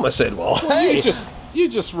Steve Ballmer said, "Well, hey." You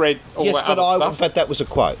just read all Yes, that but other stuff. but that was a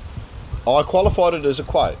quote. I qualified it as a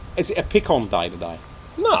quote. Is it a pick-on day today?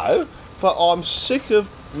 No, but I'm sick of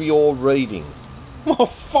your reading. Well,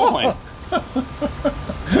 fine.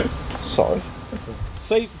 Sorry.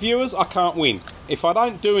 See, viewers, I can't win. If I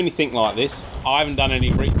don't do anything like this, I haven't done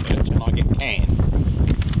any research and I get canned.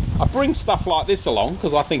 I bring stuff like this along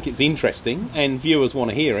because I think it's interesting and viewers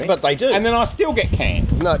want to hear it. But they do. And then I still get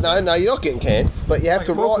canned. No, you're not getting canned. But you have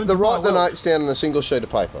to write the notes down on a single sheet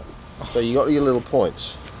of paper. So you got your little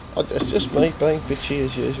points. It's just me being bitchy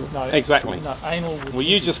as usual. No, Exactly. No, anal. Well,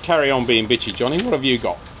 you just carry on being bitchy, Johnny. What have you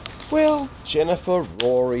got? Well, Jennifer,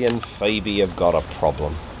 Rory and Phoebe have got a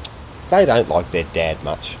problem. They don't like their dad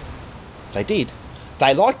much. They did.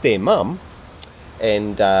 They like their mum,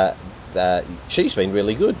 and she's been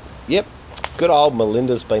really good. Yep, good old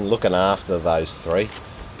Melinda's been looking after those three.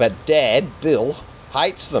 But Dad, Bill,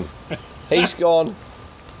 hates them. He's gone,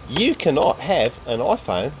 you cannot have an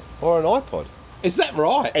iPhone or an iPod. Is that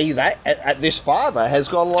right? This father has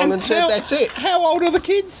gone along and said that's it. How old are the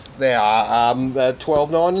kids? They are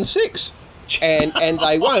 12, 9 and 6. And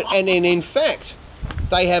they won't. And then in fact,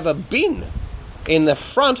 they have a bin in the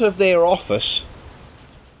front of their office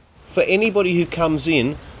for anybody who comes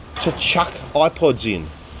in to chuck iPods in.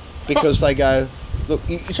 Because they go, look,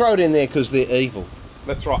 you throw it in there because they're evil.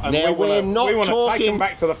 That's right. And Now, we want to take them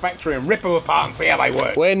back to the factory and rip them apart and see how they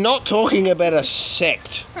work. We're not talking about a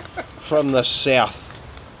sect from the south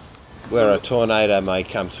where a tornado may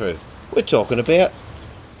come through. We're talking about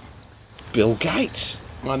Bill Gates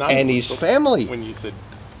I know. and his family. When you said...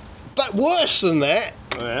 But worse than that,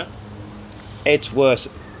 Yeah. it's worse.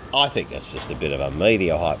 I think that's just a bit of a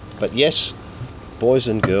media hype. But yes, boys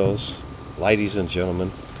and girls, ladies and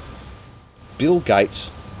gentlemen, Bill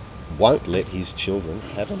Gates won't let his children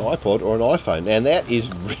have an iPod or an iPhone. And that is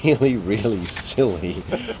really, really silly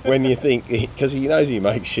when you think, because he knows he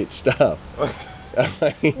makes shit stuff.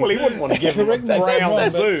 I mean, Well, he wouldn't want to give them a Correct me if I'm brown wrong, but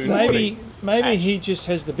Zoom, would he? maybe he just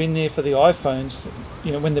has the bin there for the iPhones,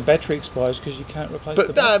 you know, when the battery expires because you can't replace the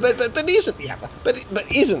but battery. no,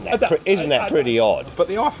 but isn't that pretty odd? But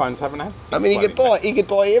the iPhones haven't had... I mean, you could buy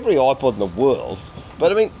every iPod in the world,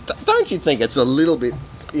 but I mean, don't you think it's a little bit,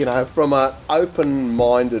 you know, from an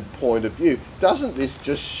open-minded point of view, doesn't this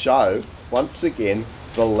just show once again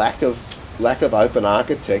the lack of open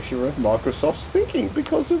architecture of Microsoft's thinking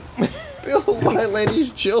because of Bill won't let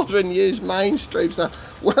his children use mainstream stuff.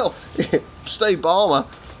 Well, Steve Ballmer,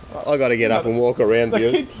 I got to get up and walk around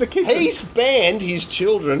here. He's banned his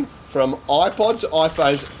children from iPods,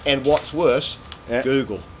 iPhones, and what's worse,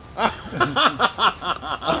 Google.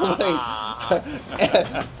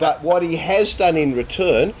 But what he has done in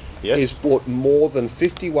return is bought more than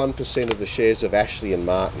 51% of the shares of Ashley and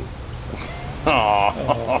Martin.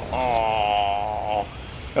 Oh,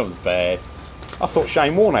 that was bad. I thought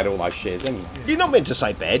Shane Warne had all those shares anyway. You're not meant to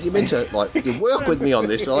say bad. You're meant to, like, you work with me on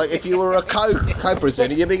this. Like, if you were a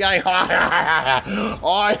co-presenter, you'd be going,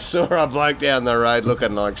 I saw a bloke down the road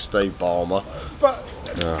looking like Steve Ballmer. But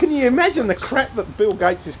can you imagine the crap that Bill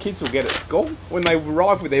Gates' kids will get at school when they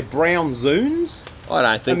arrive with their brown Zunes? I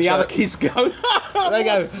don't think And the so. other kids go, They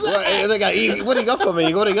go, what do you got for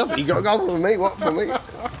me? What do you got for me? You got for me? What for me?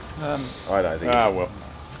 I don't think. well.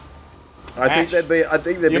 I think there'd be. I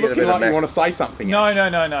think there'd You're be a looking bit like of you want to say something. No.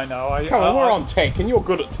 Come on, we're on tech and you're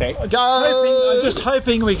good at tech. I'm just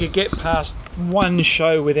hoping we could get past one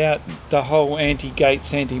show without the whole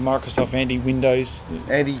anti-Gates, anti-Microsoft, anti-Windows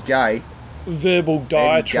anti-gay. verbal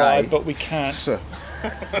diatribe, Anti-gay. but we can't.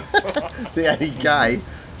 The anti-gay.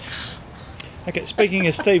 Okay, speaking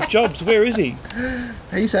of Steve Jobs, where is he?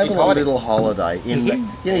 He's having a little holiday. Is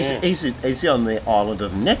he? He's on the island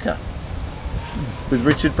of Necker with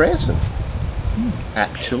Richard Branson.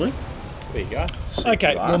 Actually, There you go.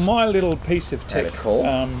 Okay, well, my little piece of Had tech, a call.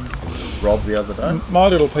 Rob the other day. my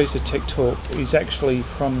little piece of tech talk is actually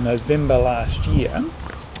from November last year.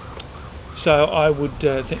 So I would,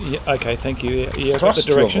 okay, thank you. Yeah, I've got the Thrust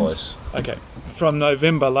your directions. voice. Okay, from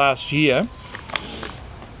November last year.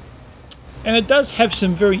 And it does have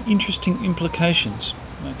some very interesting implications.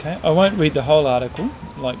 Okay, I won't read the whole article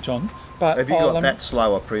like John, but Have you got that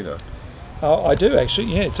slower printer? Oh, I do actually.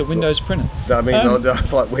 Yeah, it's a Windows printer. I mean,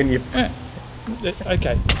 like when you. Yeah.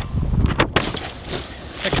 Okay.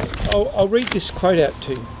 I'll read this quote out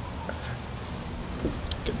to you.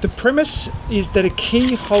 The premise is that a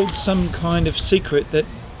key holds some kind of secret that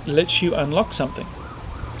lets you unlock something.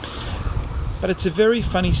 But it's a very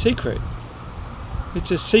funny secret.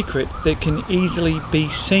 It's a secret that can easily be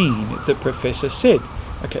seen, the professor said.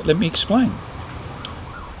 Okay, let me explain.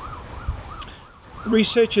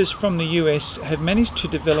 Researchers from the US have managed to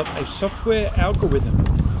develop a software algorithm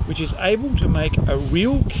which is able to make a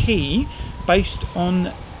real key based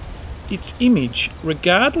on its image,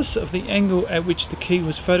 regardless of the angle at which the key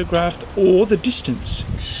was photographed or the distance.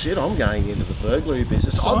 Shit, I'm going into the burglary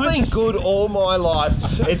business. I've been Scientists- good all my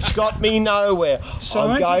life. It's got me nowhere. I'm going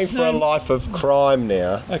Scientists for a name- life of crime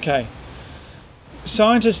now. Okay.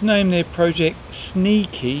 Scientists named their project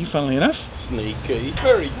Sneaky, funnily enough, Sneaky.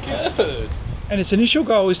 Very good. and its initial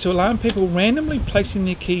goal is to alarm people randomly placing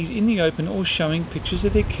their keys in the open or showing pictures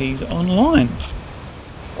of their keys online.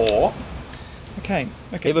 Or Okay.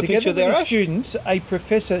 Have a Together picture with there, the Ash? students, a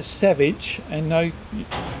Professor Savage, and no,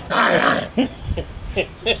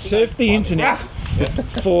 surfed the internet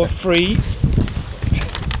for free.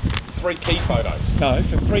 3 key photos. No,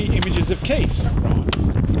 for free images of keys.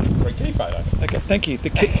 3 key photos. Okay, thank you.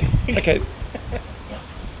 Okay.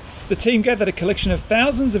 The team gathered a collection of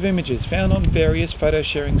thousands of images found on various photo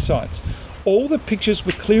sharing sites. All the pictures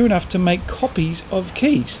were clear enough to make copies of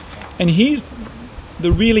keys. And here's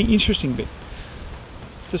the really interesting bit.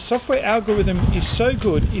 The software algorithm is so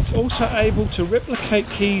good, it's also able to replicate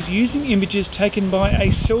keys using images taken by a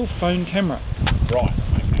cell phone camera. Right.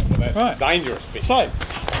 Okay. Well, that's Right. the dangerous bit. So,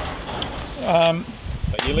 So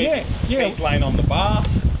you leave yeah. keys laying on the bar.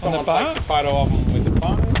 Someone bar. takes a photo of them with the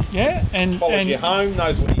phone. yeah, and Follows you home.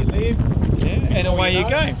 Knows where you live. and away you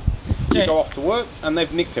go. You Yeah. go off to work, and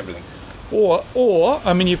they've nicked everything. Or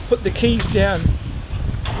I mean, you've put the keys down.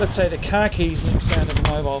 Let's say the car keys links down to the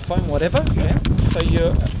mobile phone, whatever. Yeah. So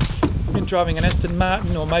you're been driving an Aston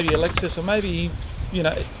Martin, or maybe a Lexus, or maybe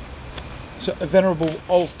so a venerable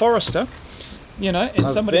old Forester. And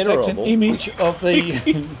somebody takes an venerable? image of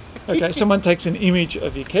the. Okay, someone takes an image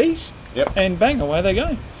of your keys. Yep. And bang, away they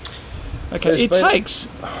go. Okay, There's it been- takes.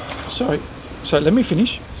 Sorry. So let me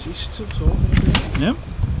finish. Is he still talking? Yeah.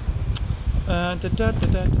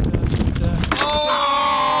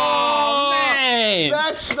 Oh, Man!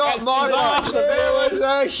 That's not That's my disaster. There was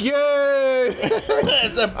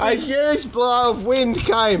a huge blow of wind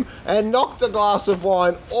came and knocked the glass of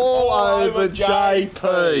wine all over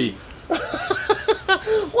JP.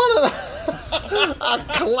 What a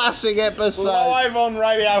classic episode. Live on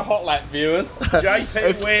Radio Hot Lap, viewers.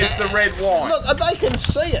 JP wears the red wine. Look, they can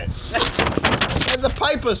see it. And the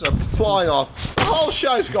papers are flying off. The whole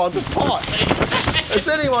show's gone to pot. Has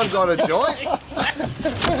anyone got a joint?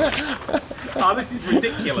 Oh, this is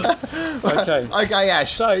ridiculous. Okay. Okay,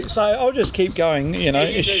 Ash. So I'll just keep going. you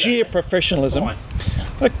It's do sheer that. professionalism. Fine.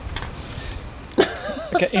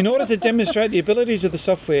 Okay. In order to demonstrate the abilities of the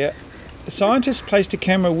software, scientists placed a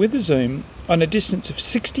camera with a zoom on a distance of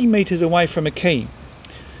 60 metres away from a key.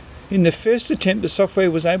 In the first attempt, the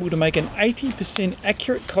software was able to make an 80%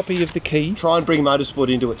 accurate copy of the key Try and bring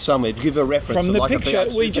motorsport into it somewhere. Give a reference from to the like picture. a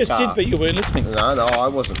V8 We just supercar. did, but you weren't listening. No, I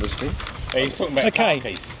wasn't listening. He's talking about car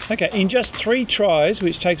Okay. keys. Okay. In just 3 tries,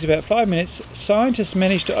 which takes about 5 minutes, scientists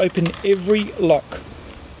managed to open every lock.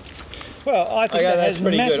 Well, I think Okay, that that's has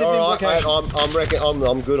pretty massive good. All right, implications.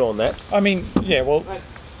 I'm good on that. I mean, yeah. Well,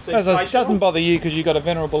 as I, it doesn't bother you because you've got a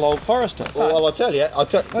venerable old Forester. Well, I'll tell you,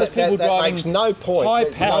 Those people that driving makes no point.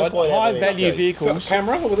 There's no high-powered, point having high-value it. Got a vehicles,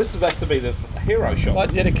 camera? Well, this is back to be the hero shot.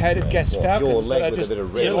 like dedicated gas What, Falcons, your that leg are with a just bit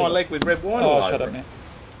of red? Yeah, really- my leg with red wine all Oh, over shut it. up now.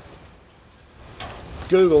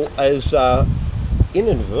 Google has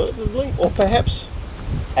inadvertently, or perhaps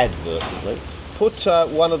advertently, put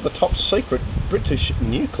one of the top secret British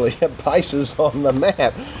nuclear bases on the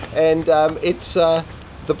map, and it's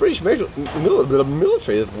the British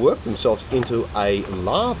military have worked themselves into a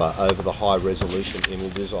lava over the high resolution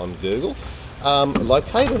images on Google,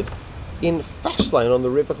 located in Fastlane on the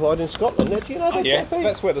River Clyde in Scotland. Now, do you know that? Yeah, JP?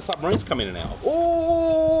 that's where the submarines come in and out of.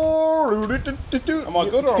 Oh, Am I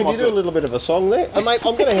good or Can am I you do a good? little bit of a song there? Mate,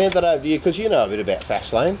 I'm going to hand that over to you because you know a bit about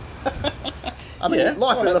Fastlane. I mean, Yeah, life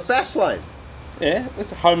well, in the that's- fast lane. Yeah, that's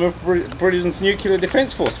the home of Britain's nuclear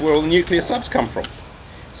defence force, where all the nuclear subs come from.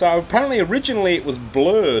 So apparently originally it was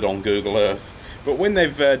blurred on Google Earth, but when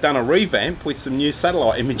they've done a revamp with some new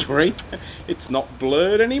satellite imagery, it's not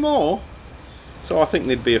blurred anymore. So I think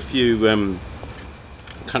there'd be a few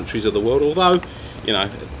countries of the world. Although, you know,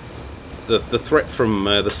 the threat from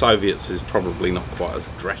the Soviets is probably not quite as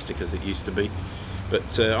drastic as it used to be.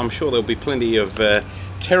 But I'm sure there'll be plenty of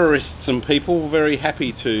terrorists and people very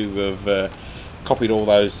happy to have copied all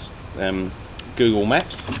those Google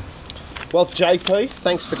Maps. Well, JP,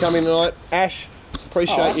 thanks for coming tonight. Ash,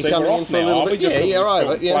 appreciate you coming in for a little bit. Yeah,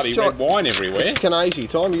 right. Yeah, bloody red wine everywhere. It's Canasi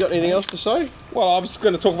time. You got anything else to say? Well, I was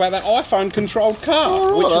going to talk about that iPhone-controlled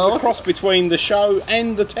car, which is a cross between the show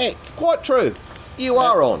and the tech. Quite true. You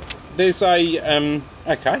are on. There's a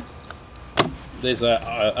There's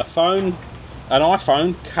a phone, an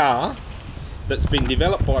iPhone car that's been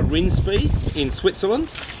developed by Rinsby in Switzerland.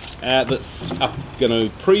 That's going to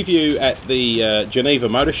preview at the Geneva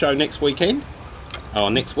Motor Show next weekend, or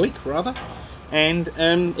next week rather. And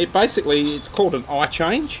it's called an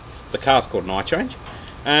iChange. The car's called an iChange,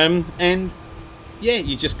 and yeah,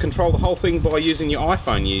 you just control the whole thing by using your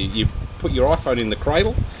iPhone. You put your iPhone in the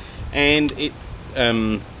cradle, and it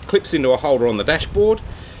clips into a holder on the dashboard,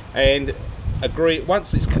 and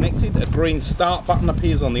once it's connected, a green start button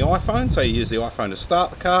appears on the iPhone, so you use the iPhone to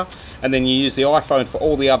start the car, and then you use the iPhone for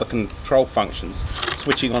all the other control functions,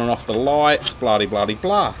 switching on and off the lights, blah blah blah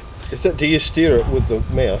blah. Do you steer it with the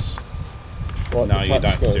mouse? Like no, you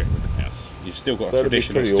don't steer it with the mouse. You've still got a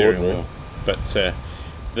traditional steering wheel, but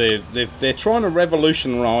they're trying to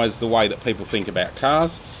revolutionise the way that people think about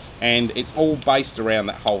cars, and it's all based around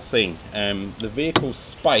that whole thing. The vehicle's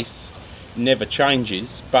space never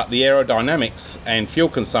changes, but the aerodynamics and fuel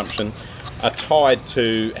consumption are tied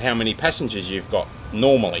to how many passengers you've got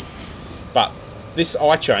normally. But this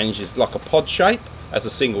iChange is like a pod shape as a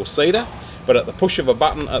single seater, but at the push of a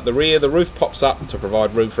button at the rear, the roof pops up to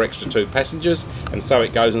provide room for extra 2 passengers, and so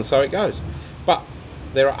it goes and so it goes. But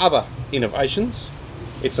there are other innovations.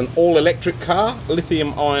 It's an all-electric car,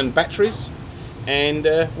 lithium-ion batteries, and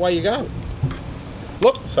away you go.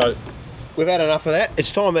 Look, so we've had enough of that.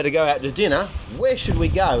 It's time to go out to dinner. Where should we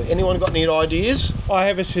go? Anyone got any ideas? I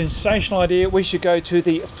have a sensational idea. We should go to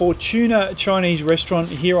the Fortuna Chinese restaurant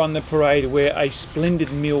here on the parade, where a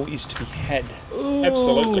splendid meal is to be had. Ooh,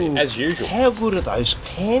 absolutely, as usual. How good are those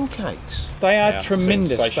pancakes? They are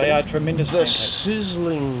tremendous. They are tremendous The pancakes.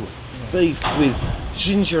 sizzling beef with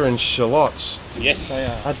ginger and shallots. Yes, They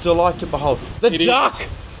are. A delight to behold. The It duck! is.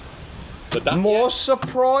 The duck, More yeah.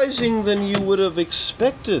 surprising than you would have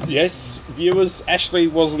expected. Yes, viewers, Ashley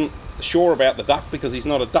wasn't sure about the duck because he's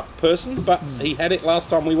not a duck person, but he had it last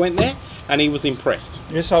time we went there, and he was impressed.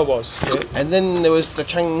 Yes, I was. Yeah. And then there was the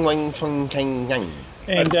chang wang chong chang yang.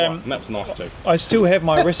 And That's right, and that was nice too. I still have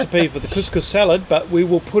my recipe for the couscous salad, but we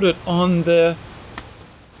will put it on the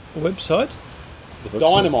website. The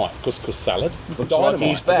dynamite couscous salad. The Looks like dynamite.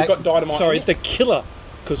 he's Has back. it got dynamite? Sorry, in it? the killer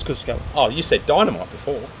couscous salad. Oh, you said dynamite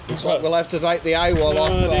before. Looks like we'll have to take the AWOL No,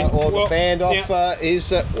 off, or well, the band off.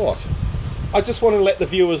 yeah. What? I just want to let the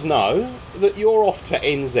viewers know that you're off to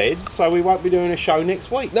NZ, so we won't be doing a show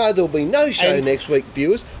next week. No, there'll be no show And- next week,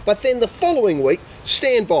 viewers. But then the following week,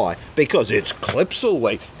 stand by, because it's Clipsal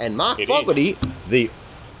week. And Mark It Fogarty, the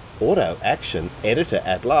Auto Action editor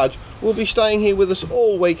at large, will be staying here with us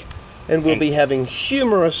all week, and we'll be having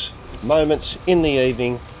humorous moments in the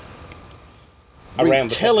evening, Around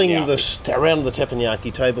the telling teppanyaki. around the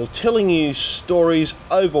teppanyaki table, telling you stories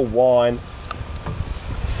over wine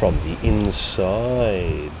from the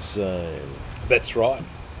inside zone. That's right.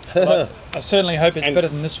 I certainly hope it's And- better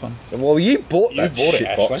than this one. Well, you bought You that bought it, shit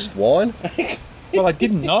Ashley. boxed wine. Well, I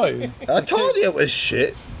didn't know. I told you it was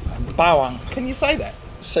shit. Bawang. Can you say that?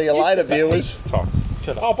 See you later, said that viewers. heaps of times.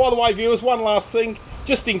 Shut up. Oh, by the way, viewers, one last thing.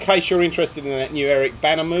 Just in case you're interested in that new Eric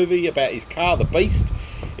Banner movie about his car, The Beast,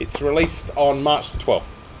 it's released on March the 12th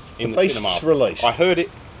in The the Beast's cinemas. released. I heard it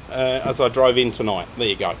as I drove in tonight. There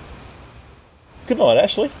you go. Good night,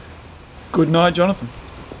 Ashley. Good night, Jonathan.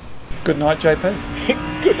 Good night, JP.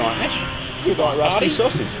 Good night, Ash. Good night, Rusty Marty.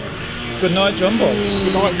 Sausage. Good night, John Boy.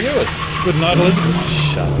 Good night, viewers. Good night, Elizabeth.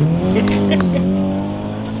 Shut up.